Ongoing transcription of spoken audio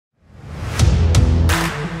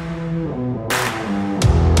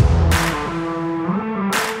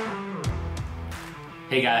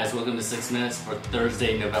Hey guys, welcome to 6 Minutes for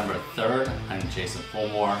Thursday, November 3rd. I'm Jason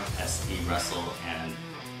Fulmore, SE Wrestle, and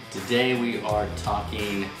today we are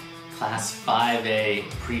talking Class 5A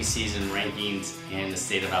preseason rankings in the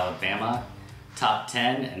state of Alabama, top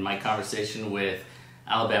 10, and my conversation with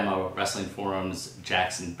Alabama Wrestling Forum's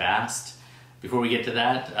Jaxon Bast. Before we get to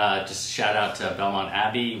that, just a shout out to Belmont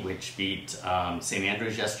Abbey, which beat St.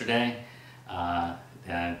 Andrews yesterday.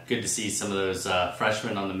 And good to see some of those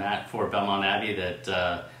freshmen on the mat for Belmont Abbey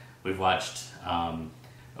that we've watched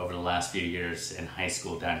over the last few years in high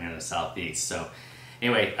school down here in the Southeast. So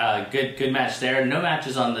anyway, good match there. No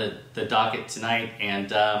matches on the docket tonight, and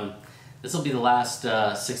this will be the last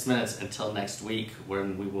 6 minutes until next week,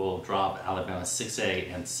 when we will drop Alabama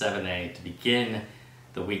 6A and 7A to begin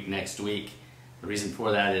the week next week. The reason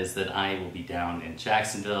for that is that I will be down in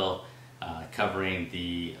Jacksonville covering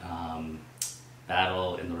the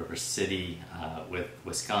battle in the River City with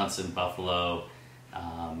Wisconsin, Buffalo,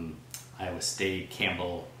 Iowa State,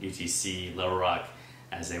 Campbell, UTC, Little Rock,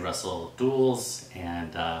 as they wrestle duels,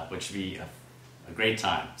 and which should be a great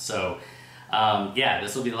time. So yeah,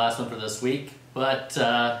 this will be the last one for this week, but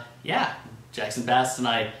yeah, Jaxon Bast and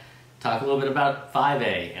I talk a little bit about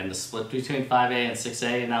 5A and the split between 5A and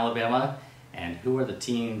 6A in Alabama, and who are the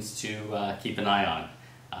teams to keep an eye on.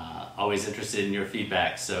 Always interested in your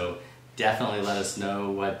feedback, so definitely let us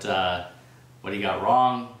know what you got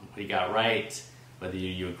wrong, what you got right, whether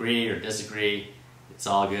you agree or disagree. It's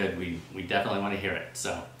all good. We definitely want to hear it.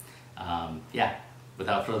 So yeah,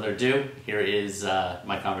 without further ado, here is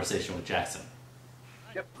my conversation with Jaxon.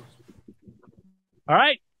 Yep. All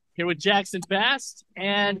right, here with Jaxon Bast,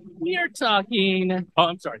 and we are talking,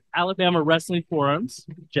 Alabama Wrestling Forums,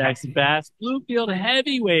 Jaxon Bast, Bluefield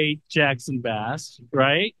Heavyweight Jaxon Bast,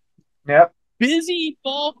 right? Yep. Busy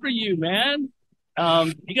fall for you, man.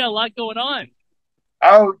 You got a lot going on.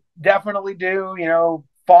 Oh, definitely do. You know,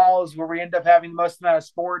 fall is where we end up having the most amount of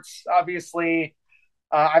sports. Obviously,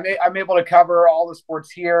 I'm able to cover all the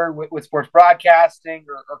sports here with sports broadcasting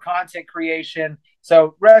or content creation.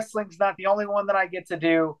 So wrestling's not the only one that I get to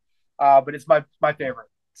do, but it's my favorite.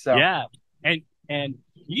 So yeah, and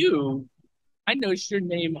you, I noticed your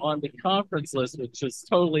name on the conference list, which is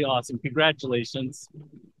totally awesome. Congratulations.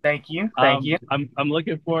 Thank you. Thank you. I'm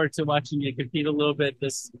looking forward to watching you compete a little bit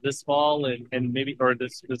this fall and maybe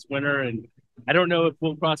this winter. And I don't know if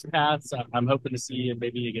we'll cross paths. I'm hoping to see you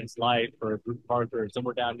maybe against Life or Bruce Parker or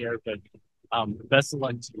somewhere down here. But best of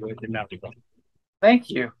luck to you in that regard. Thank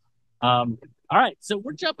you. All right, so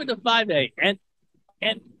we're jumping to 5A, and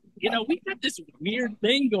you know, we've got this weird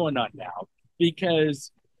thing going on now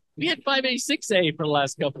because we had 5A, 6A for the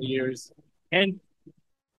last couple of years, and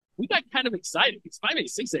we got kind of excited because 5A,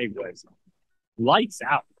 6A was lights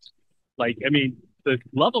out. Like, I mean, the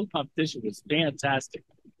level of competition was fantastic.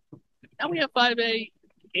 Now we have 5A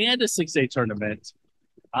and a 6A tournament,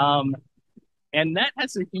 and that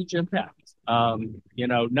has a huge impact. You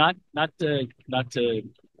know, not to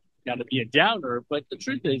be a downer, but the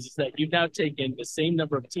truth is that you've now taken the same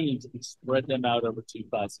number of teams and spread them out over two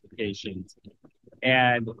classifications.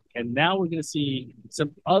 And now we're going to see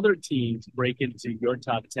some other teams break into your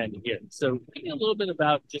top 10 here. So tell me a little bit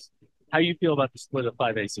about just how you feel about the split of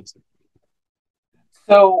 5A, 6A.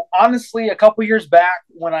 So honestly, a couple years back,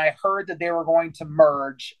 when I heard that they were going to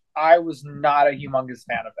merge, I was not a humongous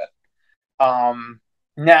fan of it.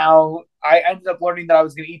 Now I ended up learning that I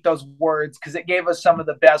was going to eat those words because it gave us some of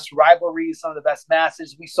the best rivalries, some of the best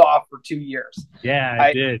matches we saw for 2 years. Yeah,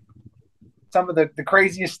 I did. Some of the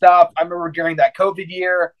craziest stuff. I remember during that COVID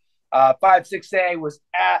year, 5-6A was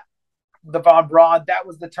at the Von Braun. That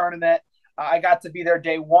was the tournament. I got to be there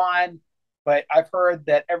day one, but I've heard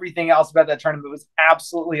that everything else about that tournament was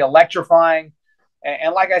absolutely electrifying.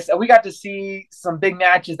 And like I said, we got to see some big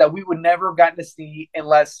matches that we would never have gotten to see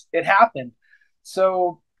unless it happened.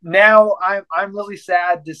 So now I'm really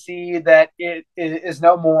sad to see that it is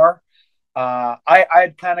no more. I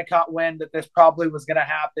had kind of caught wind that this probably was going to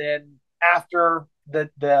happen after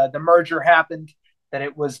the merger happened, that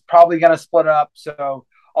it was probably going to split up. So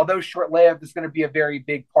although short-lived, it's going to be a very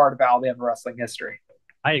big part of Alabama wrestling history.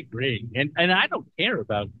 I agree. And I don't care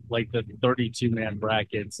about like the 32-man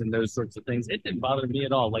brackets and those sorts of things. It didn't bother me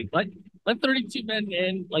at all. Like let 32 men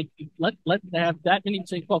in, like let have that many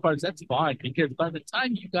qualifiers. That's fine, because by the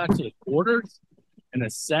time you got to the quarters and the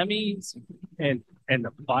semis and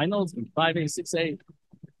the finals in 5A, 6A,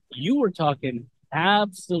 you were talking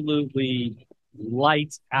absolutely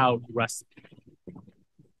lights out wrestling.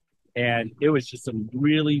 And it was just some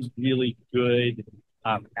really, really good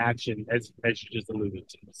action, as you just alluded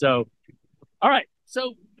to. So, all right.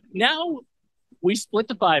 So now we split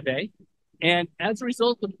the 5A, and as a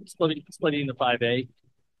result of splitting the 5A,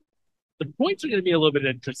 The points are going to be a little bit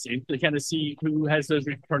interesting to kind of see who has those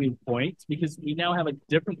returning points because we now have a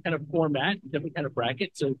different kind of format, different kind of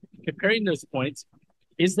bracket. So comparing those points,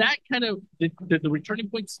 is that kind of did the returning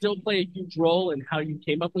points still play a huge role in how you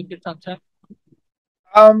came up with your top 10?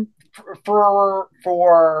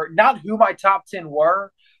 For not who my top 10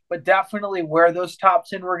 were, but definitely where those top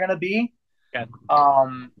 10 were going to be. Okay.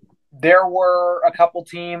 There were a couple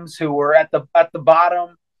teams who were at the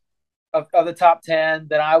bottom of the top 10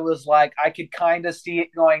 that I was like, I could kind of see it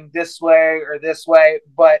going this way or this way,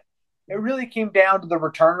 but it really came down to the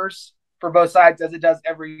returners for both sides, as it does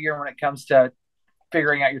every year when it comes to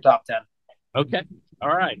figuring out your top 10. Okay. All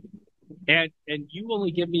right. And you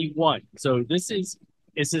only give me one. So this is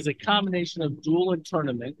a combination of dual and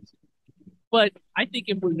tournament. But I think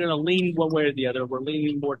if we're going to lean one way or the other, we're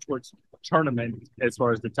leaning more towards tournament as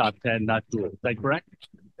far as the top 10, not dual. Is that correct?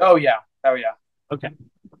 Oh, yeah. Oh, yeah. Okay.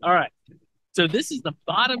 All right. So this is the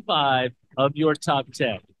bottom 5 of your top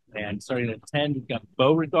 10. And starting at 10, we've got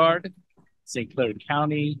Beauregard, St. Clair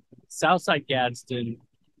County, Southside Gadsden,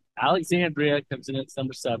 Alexandria comes in at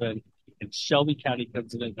number 7, and Shelby County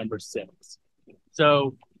comes in at number 6.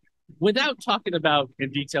 So without talking about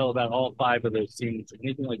in detail about all 5 of those teams or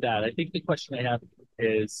anything like that, I think the question I have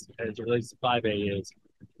is, as it relates to 5A,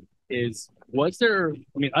 is was there?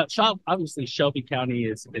 I mean, obviously Shelby County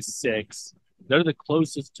is 6. They're the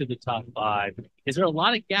closest to the top 5. Is there a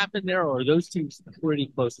lot of gap in there, or are those teams pretty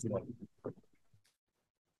close to one?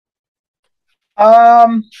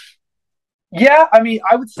 Yeah, I mean,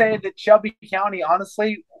 I would say that Shelby County,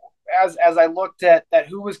 honestly, as I looked at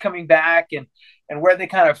who was coming back and where they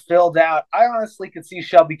kind of filled out, I honestly could see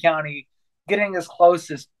Shelby County getting as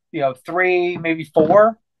close as 3, maybe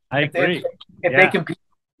 4. I agree. If they compete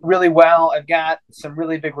really well, I've got some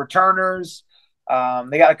really big returners.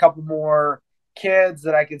 They got a couple more kids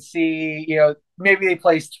that I could see. Maybe they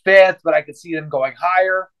placed 5th, but I could see them going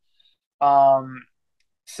higher.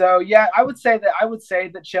 So yeah, I would say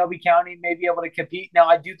that Shelby County may be able to compete. Now,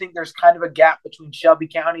 I do think there's kind of a gap between Shelby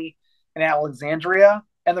County and Alexandria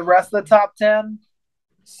and the rest of the top 10.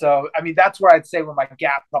 So, I mean, that's where I'd say where my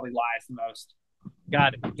gap probably lies the most.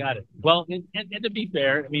 Got it. Well, and to be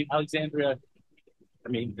fair, I mean, Alexandria, I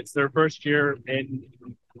mean, it's their first year in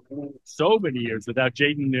so many years without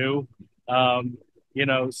Jaden New.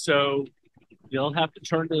 So they'll have to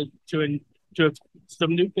turn to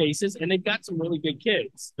some new faces, and they've got some really good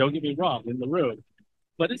kids. Don't get me wrong, in the room,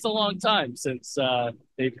 but it's a long time since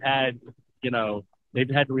they've had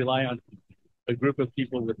to rely on a group of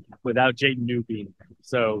people without Jaden New being there.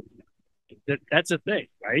 So that's a thing,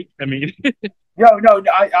 right? I mean, No,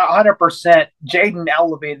 I 100%. Jaden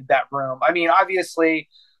elevated that room. I mean, obviously,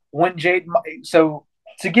 when Jaden. So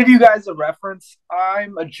to give you guys a reference,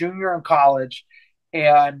 I'm a junior in college,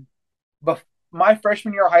 and my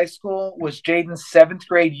freshman year of high school was Jaden's 7th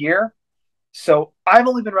grade year. So I've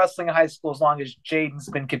only been wrestling in high school as long as Jaden's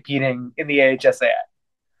been competing in the AHSA.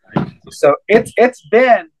 So it's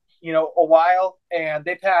been a while, and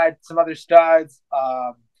they've had some other studs,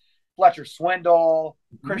 Fletcher Swindle,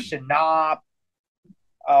 Christian Knopp,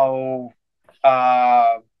 both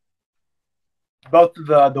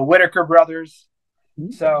of the Whitaker brothers.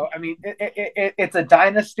 So I mean, it's a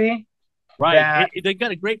dynasty. Right. They got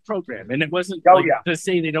a great program, and it wasn't to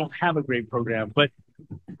say they don't have a great program, but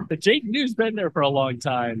Jaden New's been there for a long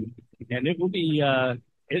time, and it will be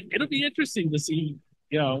it'll be interesting to see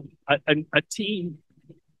a team,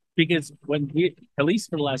 because when we, at least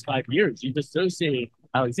for the last 5 years, you've associated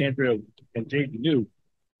Alexandria and Jaden New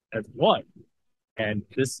as one, and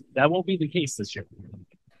that won't be the case this year.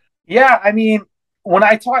 Yeah, I mean, when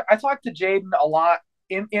I talked to Jaden a lot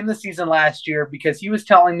in the season last year, because he was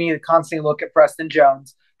telling me to constantly look at Preston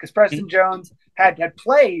Jones, because Preston Jones had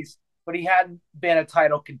plays, but he hadn't been a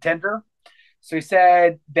title contender. So he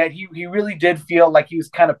said that he really did feel like he was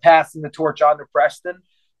kind of passing the torch on to Preston.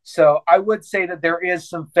 So I would say that there is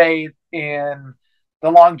some faith in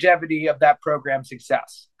the longevity of that program's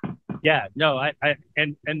success. Yeah, no,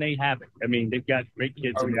 and they have it. I mean, they've got great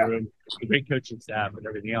kids in the room, great coaching staff, and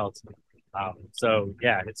everything else. So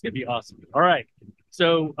yeah, it's gonna be awesome. All right.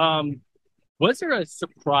 So, was there a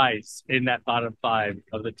surprise in that bottom 5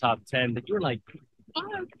 of the top 10 that you were like,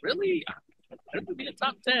 oh, really? That would be a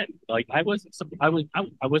top 10. Like I wasn't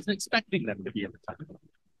expecting them to be in the top 10.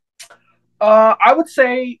 I would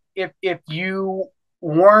say if you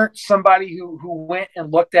weren't somebody who went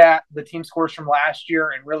and looked at the team scores from last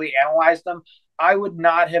year and really analyzed them, I would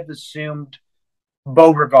not have assumed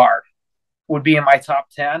Beauregard would be in my top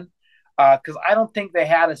 10. Because I don't think they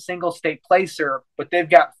had a single state placer, but they've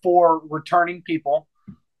got 4 returning people.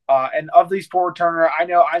 And of these 4 returner,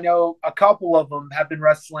 I know a couple of them have been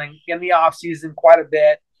wrestling in the off season quite a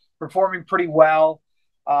bit, performing pretty well.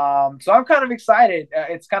 So I'm kind of excited.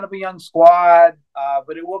 It's kind of a young squad,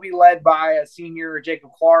 but it will be led by a senior,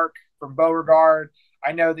 Jacob Clark from Beauregard.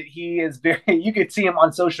 I know that he is you could see him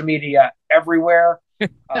on social media everywhere.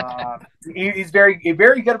 He's very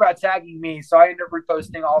good about tagging me, so I end up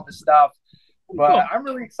reposting all the stuff. But I'm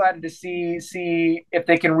really excited to see if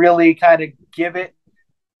they can really kind of give it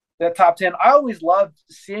the top 10. I always love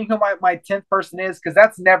seeing who my 10th person is, because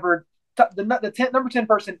that's never number 10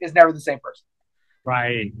 person is never the same person.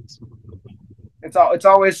 Right. It's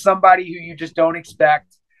always somebody who you just don't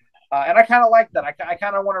expect. And I kind of like that. I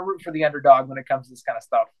kind of want to root for the underdog when it comes to this kind of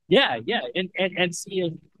stuff. Yeah. And see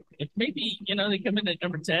if maybe, they come in at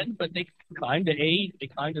number 10, but they climb to 8, they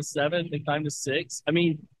climb to 7, they climb to 6. I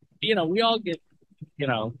mean, we all get,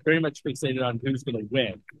 very much fixated on who's going to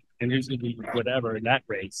win and who's going to be whatever in that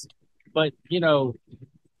race. But,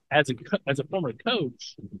 as a former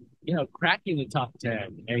coach, cracking the top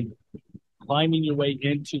 10 and climbing your way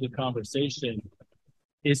into the conversation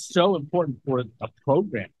is so important for a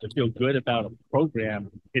program to feel good about a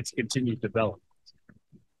program, its continued development.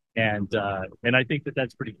 And I think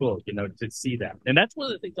that's pretty cool, to see that. And that's one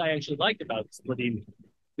of the things I actually like about splitting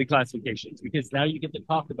the classifications, because now you get to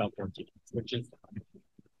talk about more teams, which is,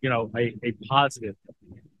 a positive.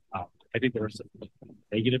 I think there are some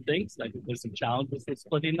negative things. I think there's some challenges with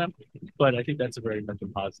splitting them, but I think that's a very much a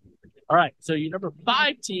positive. All right, so your number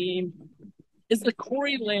 5 team is the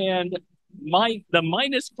Corey Land, the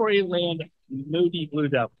minus Corey Land Moody Blue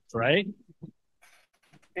Devils, right?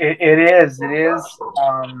 It is.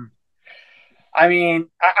 I mean,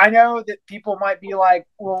 I know that people might be like,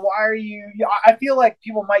 well, why are you? I feel like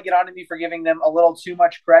people might get on to me for giving them a little too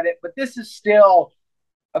much credit, but this is still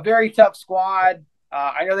a very tough squad.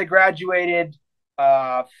 I know they graduated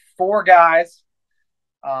 4 guys,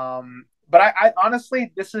 but I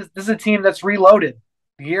honestly, this is a team that's reloaded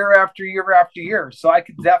year after year after year. So I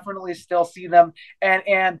could definitely still see them,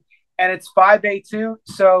 and it's 5A too.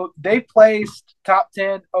 So they placed top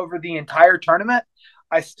 10 over the entire tournament.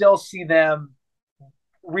 I still see them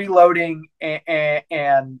reloading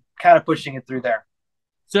and kind of pushing it through there.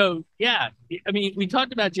 So, yeah, I mean, we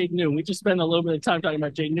talked about Jake Noon. We just spent a little bit of time talking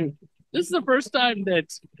about Jake Noon. This is the first time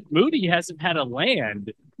that Moody hasn't had a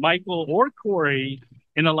land, Michael or Corey,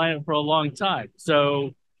 in a lineup for a long time.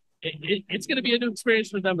 So it's going to be a new experience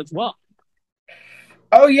for them as well.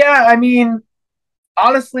 Oh, yeah. I mean,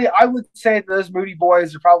 honestly, I would say those Moody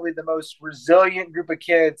boys are probably the most resilient group of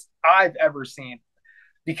kids I've ever seen.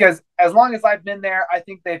 Because as long as I've been there, I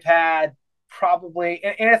think they've had probably,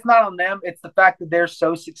 and it's not on them, it's the fact that they're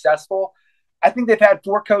so successful. I think they've had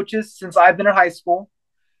 4 coaches since I've been in high school.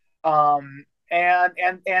 And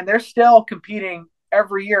they're still competing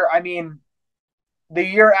every year. I mean, the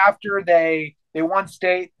year after they won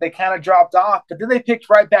state, they kind of dropped off, but then they picked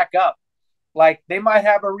right back up. Like, they might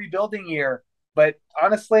have a rebuilding year, but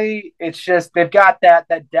honestly, it's just they've got that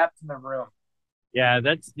depth in the room.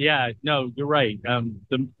 No, you're right.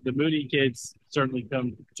 The Moody kids certainly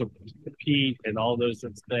come to compete and all those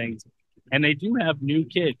sorts of things, and they do have new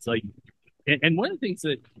kids. Like, and one of the things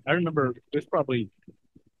that I remember, it was probably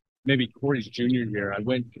maybe Corey's junior year. I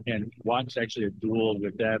went and watched actually a duel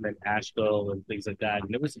with them in Asheville and things like that,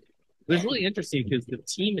 and it was really interesting because the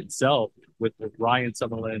team itself with Ryan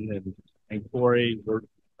Summerlin and Corey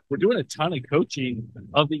we're doing a ton of coaching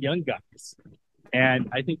of the young guys. And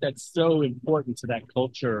I think that's so important to that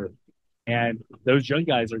culture. And those young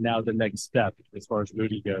guys are now the next step as far as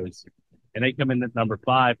Moody goes. And they come in at number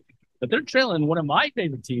 5. But they're trailing one of my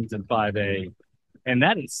favorite teams in 5A, and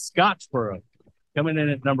that is Scottsboro, coming in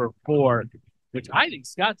at number 4, which I think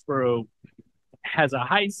Scottsboro has a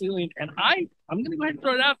high ceiling. And I'm going to go ahead and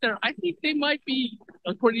throw it out there. I think they might be,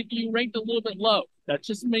 according to you, ranked a little bit low. That's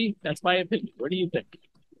just me. That's my opinion. What do you think?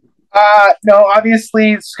 No,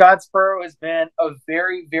 obviously Scottsboro has been a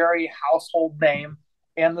very, very household name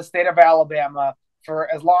in the state of Alabama for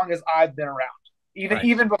as long as I've been around,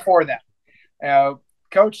 even before that.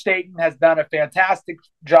 Coach Staten has done a fantastic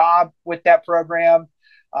job with that program.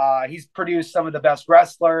 He's produced some of the best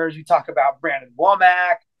wrestlers. You talk about Brandon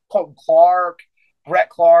Womack, Colton Clark, Brett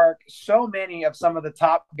Clark, so many of some of the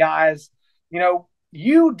top guys.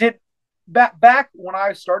 You did back when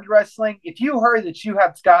I started wrestling, if you heard that you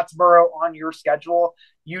had Scottsboro on your schedule,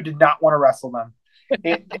 you did not want to wrestle them.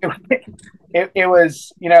 It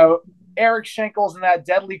was, Eric Schenkels in that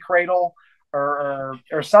deadly cradle or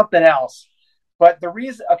something else. But the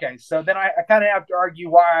reason, so then I kind of have to argue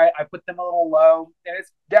why I put them a little low, and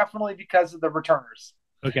it's definitely because of the returners.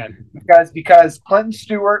 Okay. Because Clinton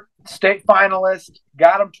Stewart state finalist,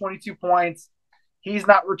 got him 22 points. He's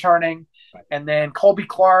not returning. And then Colby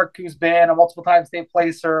Clark, who's been a multiple time state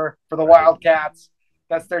placer for the Wildcats,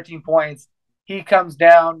 that's 13 points. He comes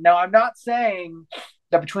down. Now, I'm not saying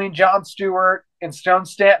that between John Stewart and Stone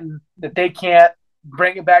Stanton that they can't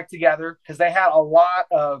bring it back together, because they had a lot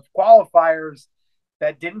of qualifiers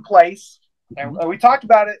that didn't place. And we talked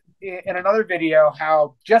about it in another video,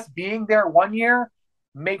 how just being there one year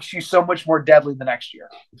makes you so much more deadly the next year.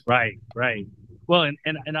 Right. Well,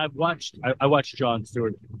 and I watched John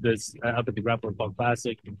Stewart this up at the Grappler Ball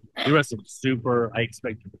Classic. He wrestled super. I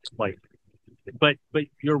expected to play, but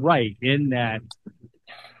you're right in that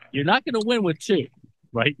you're not going to win with two,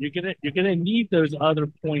 right? You're gonna need those other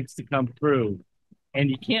points to come through, and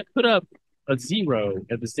you can't put up a 0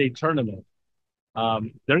 at the state tournament.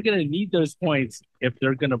 They're going to need those points if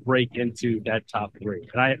they're going to break into that top 3.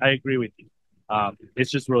 And I agree with you.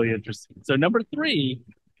 It's just really interesting. So number 3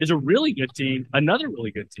 is a really good team, another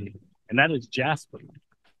really good team, and that is Jasper.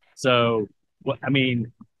 So, well, I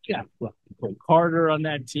mean, yeah, well, Cole Carter on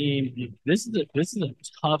that team. This is a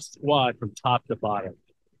tough squad from top to bottom.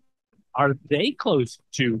 Are they close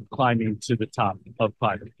to climbing to the top of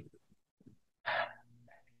 5?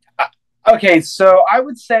 Okay, so I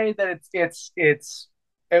would say that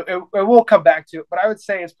it will come back to it, but I would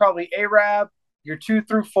say it's probably Arab, your 2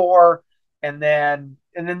 through 4, and then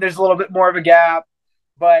there's a little bit more of a gap.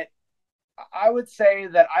 But I would say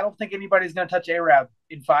that I don't think anybody's going to touch Arab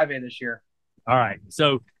in 5A this year. All right,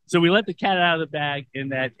 so we let the cat out of the bag in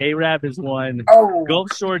that Arab is 1. Oh,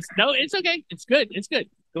 Gulf Shores. No, it's okay. It's good.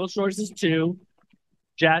 Gulf Shores is 2.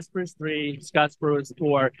 Jasper's 3. Scottsboro is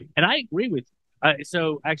 4. And I agree with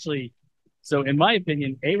you. So in my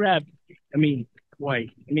opinion, Arab,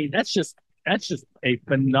 that's just a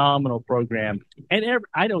phenomenal program. And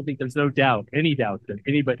I don't think there's any doubt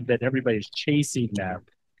that everybody's chasing them.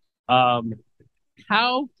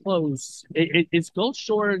 How close is Gulf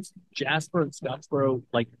Shores, Jasper, and Scottsboro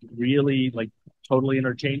really totally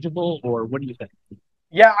interchangeable, or what do you think?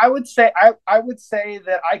 Yeah, I would say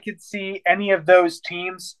that I could see any of those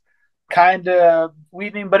teams kind of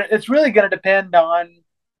weaving, but it's really going to depend on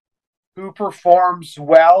who performs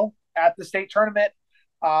well at the state tournament.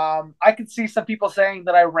 I could see some people saying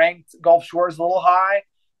that I ranked Gulf Shores a little high,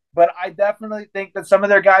 but I definitely think that some of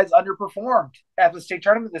their guys underperformed at the state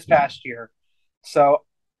tournament this past year. So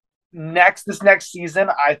this next season,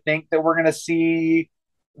 I think that we're going to see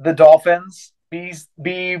the Dolphins be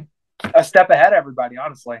a step ahead of everybody,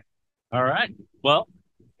 honestly. All right. Well,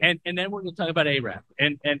 and then we're going to talk about Arab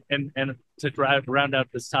and to round out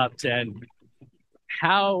this top 10.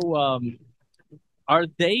 How are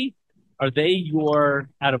they your,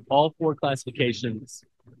 out of all 4 classifications,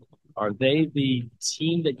 are they the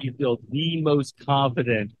team that you feel the most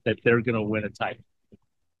confident that they're going to win a title?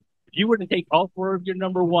 If you were to take all 4 of your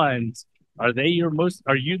number 1s, are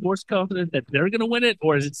you most confident that they're going to win it,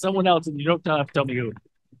 or is it someone else and you don't have to tell me who?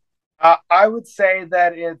 I would say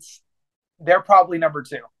that they're probably number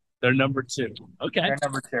 2. They're number 2. Okay. They're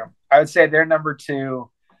number 2. I would say they're number 2.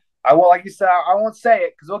 I will, like you said, I won't say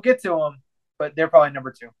it because we'll get to them, but they're probably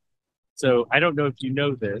number 2. So I don't know if you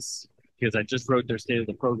know this because I just wrote their state of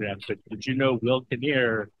the program, but did you know Will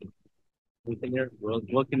Kinnear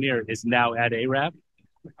is now at Arab?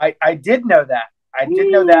 I did know that. I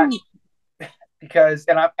did know that because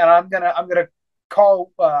I'm gonna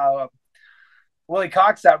call Willie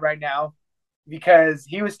Cox out right now because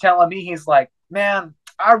he was telling me, he's like, man,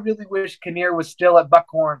 I really wish Kinnear was still at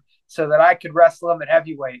Buckhorn so that I could wrestle him at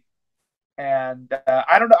heavyweight. And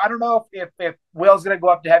I don't know if Will's gonna go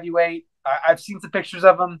up to heavyweight. I've seen some pictures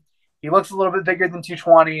of him. He looks a little bit bigger than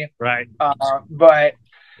 220, right? But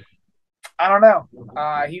I don't know.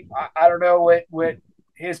 I don't know what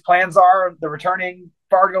his plans are. The returning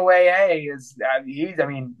Fargo AA is.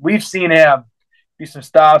 We've seen him do some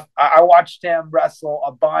stuff. I watched him wrestle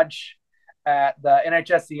a bunch at the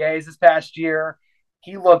NHSCA's this past year.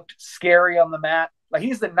 He looked scary on the mat. Like,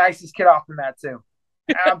 he's the nicest kid off the mat too.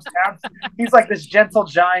 He's like this gentle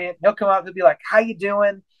giant. He'll come up and be like, "How you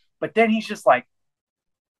doing?" But then he's just like,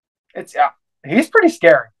 he's pretty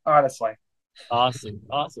scary, honestly. Awesome.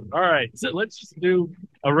 All right, so let's just do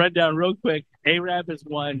a rundown real quick. Arab is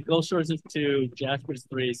 1, Gulf Shores is 2, Jasper's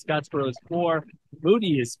 3, Scottsboro is 4,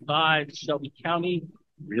 Moody is 5, Shelby County,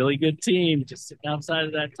 really good team, just sitting outside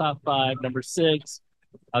of that top 5. Number 6,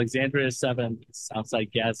 Alexandria is 7,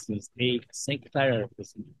 Southside Gaston is 8, St. Clair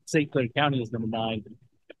County is number 9,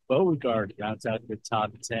 Beauregard rounds out the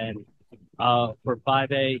top 10 for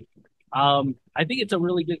 5A. I think it's a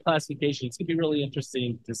really good classification. It's going to be really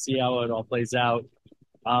interesting to see how it all plays out.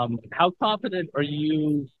 How confident are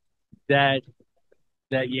you that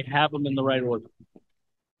that you have them in the right order?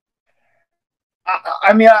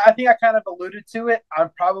 I mean, I think I kind of alluded to it. I'm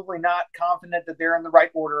probably not confident that they're in the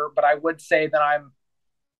right order, but I would say that I'm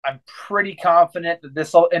pretty confident that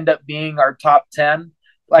this will end up being our top 10.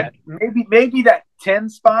 Like maybe that 10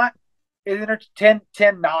 spot is in a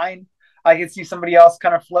 10-9. I can see somebody else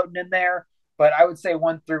kind of floating in there, but I would say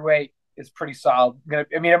 1 through 8 is pretty solid.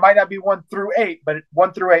 I mean, it might not be 1 through 8, but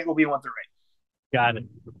 1 through 8 will be 1 through 8. Got it.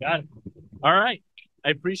 Got it. All right. I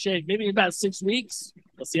appreciate maybe about 6 weeks.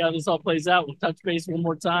 We'll see how this all plays out. We'll touch base one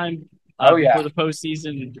more time before the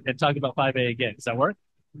postseason and talk about 5A again. Does that work?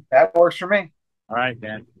 That works for me. All right,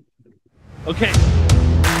 man. Okay.